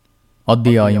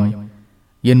அத்தியாயம்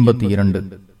 82.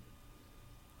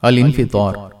 அல்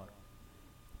இன்ஃபித்தார்,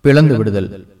 பிளந்து விடுதல்.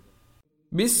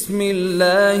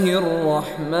 பிஸ்மில்லாஹிர்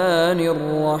ரஹ்மானிர்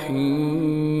ரஹீம்.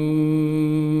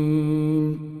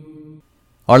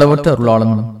 அளவற்ற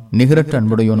அருளாளனும் நிகரற்ற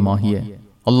அன்புடையோனுமாகிய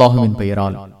அல்லாஹுவின்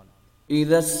பெயரால்.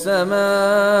 இதஸ் ஸமாஉ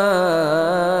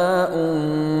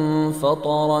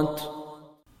ஃபதரத்,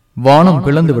 வானம்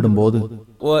பிளந்து விடும்போது.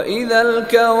 வஇதல்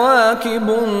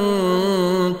கவாகிபு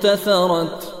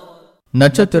தஸரத்,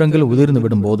 நட்சத்திரங்கள் உதிர்ந்து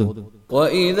விடும்போது.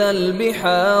 வஇதல்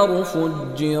பிஹாரு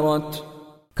ஃபுஜ்ஜிரத்,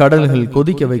 கடல்கள்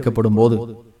கொதிக்க வைக்கப்படும் போது.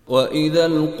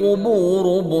 வஇதல்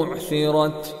குபூரு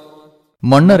புஅ்சிரத்,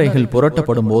 மண்ணறைகள்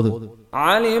புரட்டப்படும் போது.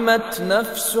 அலிமத்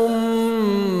நஃப்ஸும்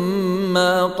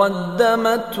மா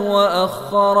கத்தமத்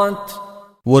வஅخرت,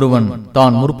 ஒருவன்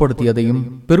தான் முற்படுத்தியதையும்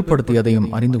பிற்படுத்தியதையும்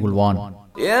அறிந்து கொள்வான்.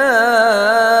 யா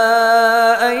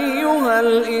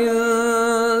அய்யுஹல்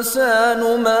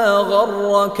இன்சானு மா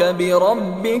கர்ரக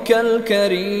பிரப்பிகல்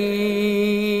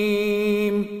கரீம்.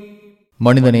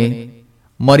 மனிதனே,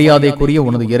 மரியாதைக்குரிய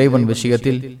உனது இறைவன்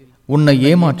விஷயத்தில் உன்னை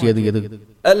ஏமாற்றியது எது?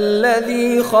 அல்லதீ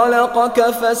خلقك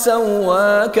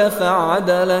فسواك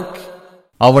فعدلك,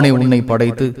 அவனை உன்னை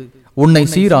படைத்து உன்னை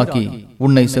சீராக்கி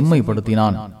உன்னை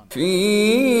செம்மைப்படுத்தினான். في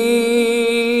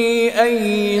أي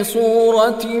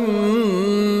صورة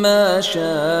ما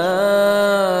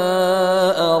شاء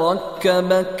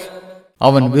ركبك,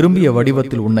 அவன் விரும்பிய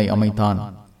வடிவத்தில் உன்னை அமைத்தான்.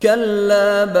 كلا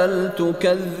بل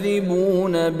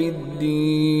تكذبون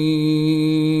بالدين,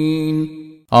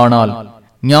 ஆனால்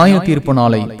நியாய தீர்ப்பு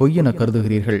நாளை பொய்யென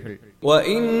கருதுகிறீர்கள்.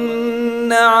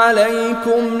 وإن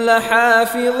عليكم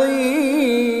لحافظين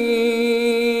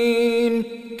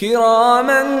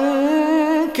كراما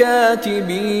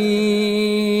كاتبين,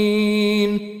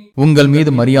 உங்கள் மீது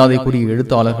மரியாதைக்குரிய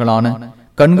எழுத்தாளர்களான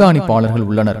கண்காணிப்பாளர்கள்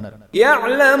உள்ளனர்.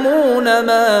 يعلمون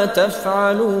ما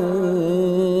تفعلون,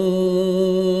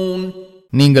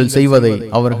 நீங்கள் செய்வதை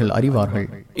அவர்கள் அறிவார்கள்.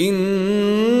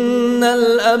 إن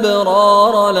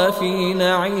الأبرار لفي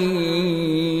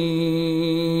نعيم,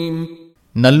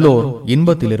 நல்லோர்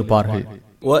இன்பத்தில் இருப்பார்கள்.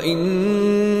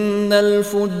 وإن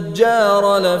الفجار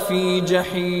لفي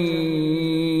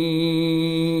جحيم,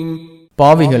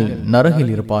 பாவிகள்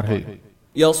நரகில் இருப்பார்கள்.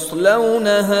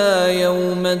 يصلونها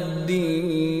يوم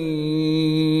الدين,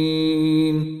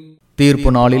 தீர்ப்பு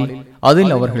நாளில்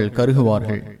அதில் அவர்கள்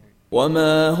கருகுவார்கள்.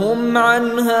 وما هم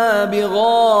عنها بغائبين,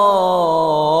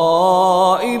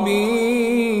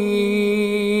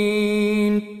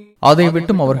 அதை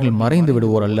விட்டும் அவர்கள் மறைந்து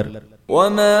விடுவோர் அல்லர்.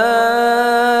 وما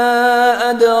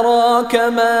أدراك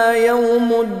ما يوم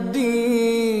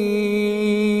الدين,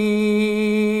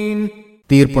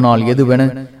 தீர்ப்பு நாள் எதுவென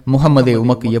முஹம்மதே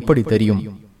உமக்கு எப்படி தெரியும்?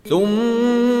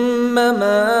 ثم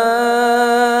ما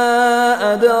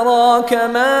أدراك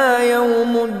ما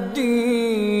يوم الدين,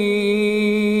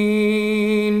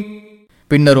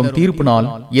 பின்னரும் தீர்ப்பு நாள்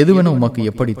எதுவென உமக்கு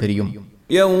எப்படி தெரியும்?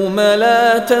 يوم لا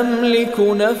تملك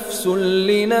نفس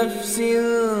لنفس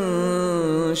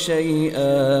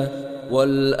شيئا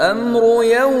والأمر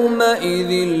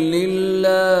يومئذ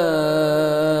لله,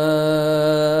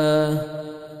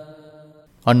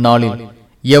 அந்நாளில்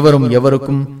எவரும்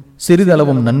எவருக்கும்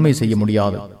சிறிதளவும் நன்மை செய்ய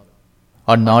முடியாது.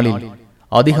 அந்நாளில்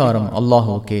அதிகாரம்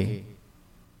அல்லாஹ்வுக்கே.